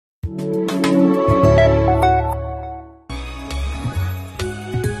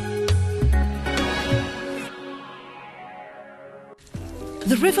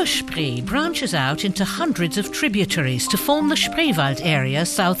River Spree branches out into hundreds of tributaries to form the Spreewald area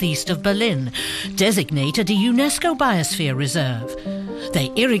southeast of Berlin, designated a UNESCO Biosphere Reserve.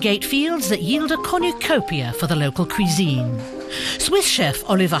 They irrigate fields that yield a cornucopia for the local cuisine. Swiss chef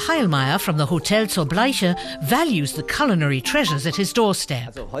Oliver Heilmeier from the Hotel zur Bleiche values the culinary treasures at his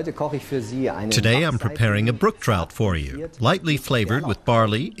doorstep. Today I'm preparing a brook trout for you, lightly flavored with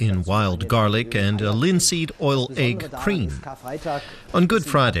barley in wild garlic and a linseed oil egg cream. On Good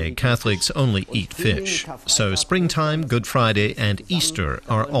Friday, Catholics only eat fish, so springtime, Good Friday and Easter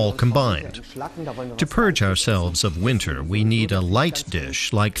are all combined. To purge ourselves of winter, we need a light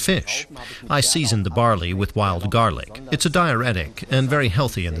dish like fish. I season the barley with wild garlic. It's a diuretic and very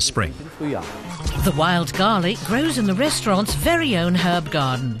healthy in the spring. The wild garlic grows in the restaurant's very own herb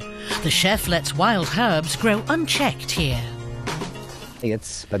garden. The chef lets wild herbs grow unchecked here.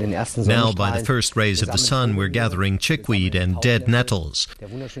 Now, by the first rays of the sun, we're gathering chickweed and dead nettles.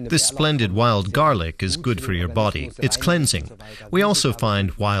 This splendid wild garlic is good for your body. It's cleansing. We also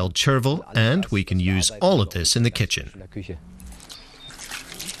find wild chervil, and we can use all of this in the kitchen.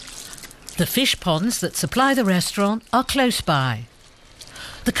 The fish ponds that supply the restaurant are close by.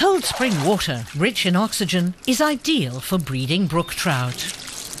 The cold spring water, rich in oxygen, is ideal for breeding brook trout.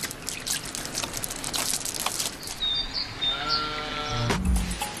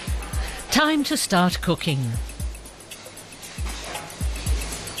 Time to start cooking.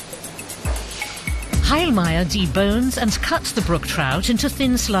 Heilmeier debones and cuts the brook trout into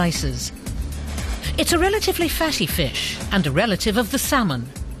thin slices. It's a relatively fatty fish and a relative of the salmon,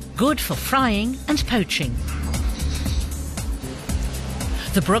 good for frying and poaching.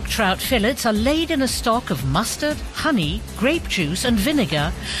 The brook trout fillets are laid in a stock of mustard, honey, grape juice and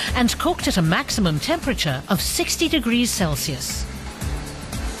vinegar and cooked at a maximum temperature of 60 degrees Celsius.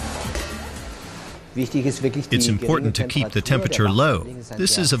 It's important to keep the temperature low.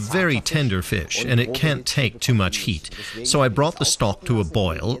 This is a very tender fish and it can't take too much heat. So I brought the stock to a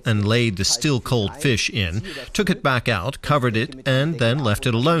boil and laid the still cold fish in, took it back out, covered it and then left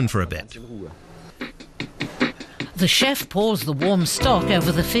it alone for a bit. The chef pours the warm stock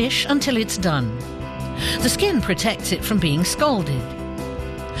over the fish until it's done. The skin protects it from being scalded.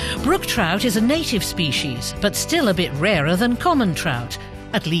 Brook trout is a native species, but still a bit rarer than common trout,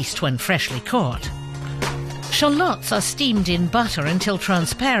 at least when freshly caught. Shallots are steamed in butter until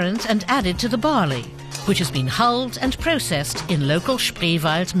transparent and added to the barley, which has been hulled and processed in local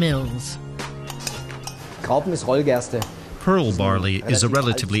Spreewald mills. Pearl barley is a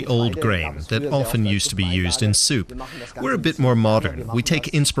relatively old grain that often used to be used in soup. We're a bit more modern. We take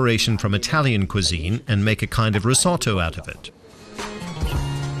inspiration from Italian cuisine and make a kind of risotto out of it.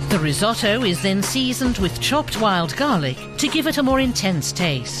 The risotto is then seasoned with chopped wild garlic to give it a more intense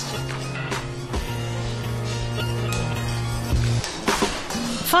taste.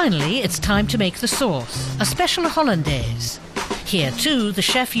 Finally, it's time to make the sauce, a special hollandaise. Here too, the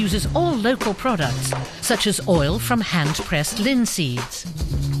chef uses all local products, such as oil from hand-pressed linseeds.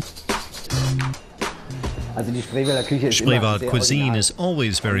 Spreewald cuisine is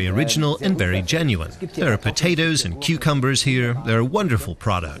always very original and very genuine. There are potatoes and cucumbers here. There are wonderful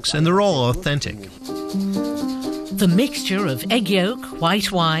products, and they're all authentic. The mixture of egg yolk,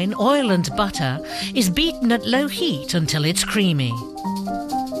 white wine, oil and butter is beaten at low heat until it's creamy.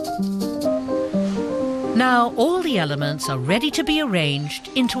 Now all the elements are ready to be arranged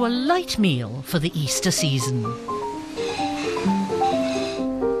into a light meal for the Easter season.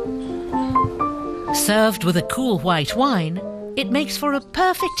 Served with a cool white wine, it makes for a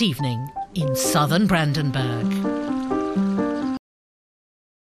perfect evening in southern Brandenburg.